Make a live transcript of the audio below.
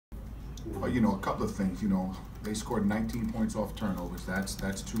Well, you know, a couple of things. You know, they scored 19 points off turnovers.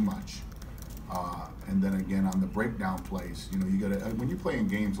 That's too much. And then again, on the breakdown plays, you know, you got to when you play in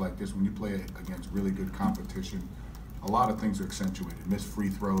games like this, when you play against really good competition, a lot of things are accentuated. Missed free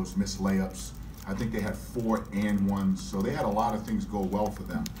throws, missed layups. I think they had 4 and 1s, so they had a lot of things go well for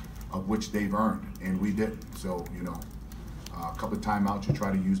them, of which they've earned, and we didn't. So, you know, a couple of timeouts you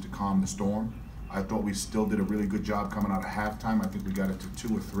try to use to calm the storm. I thought we still did a really good job coming out of halftime. I think we got it to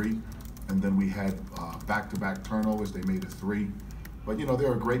 2 or 3, and then we had back-to-back turnovers. They made a 3. But, you know,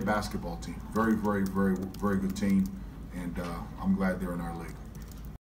 they're a great basketball team. Very, very, very, very good team, and I'm glad they're in our league.